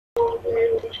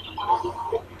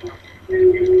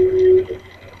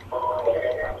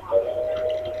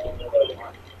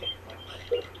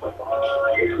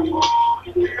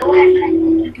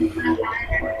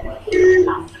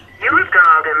You have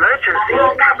dialed emergency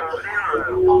 000.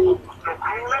 Your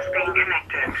call is being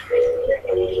connected.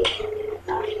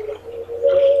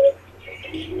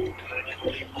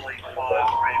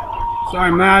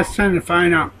 Sorry, mate, I was turning the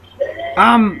phone up.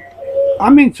 I'm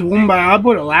in Toowoomba. I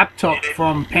bought a laptop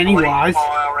from Pennywise,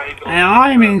 and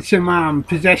I'm in some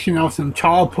possession of some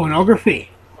child pornography.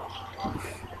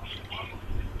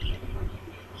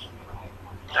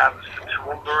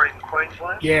 Toowoomba in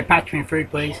Queensland? Yeah, patch me through,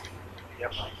 please.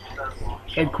 Yep.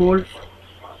 Headquarters.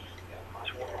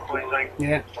 Toowoomba, Queensland.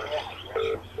 Yeah.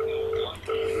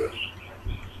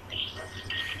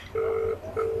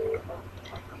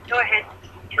 Go ahead.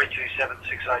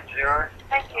 327680.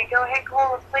 Thank you. Go ahead,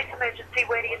 call the police emergency.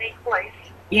 Where do you need police?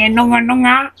 Yeah,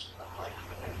 nunga.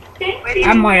 Where do you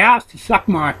At need, my house to suck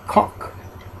my cock.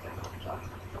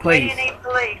 where do Please. you need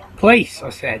police? Please, I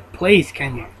said. Please,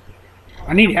 can you?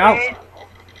 I need help.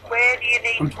 Where do you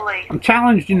need police? I'm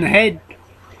challenged in the head.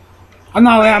 I'm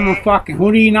not allowed my fucking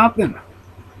hoodie, nothing.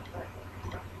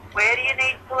 Where do you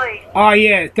need police? Oh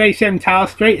yeah, 37 Taylor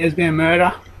Street, there's been a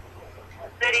murder.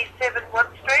 37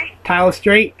 what street? Taylor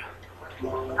Street.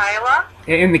 Taylor?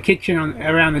 Yeah, in the kitchen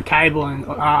around the table and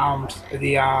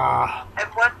the And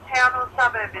what town or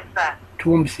suburb is that?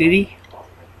 Toowoomba City.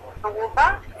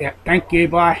 Toowoomba? Yeah, thank you,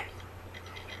 bye.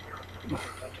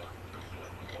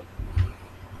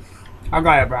 I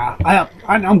got it, bro.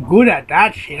 I'm good at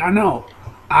that shit, I know.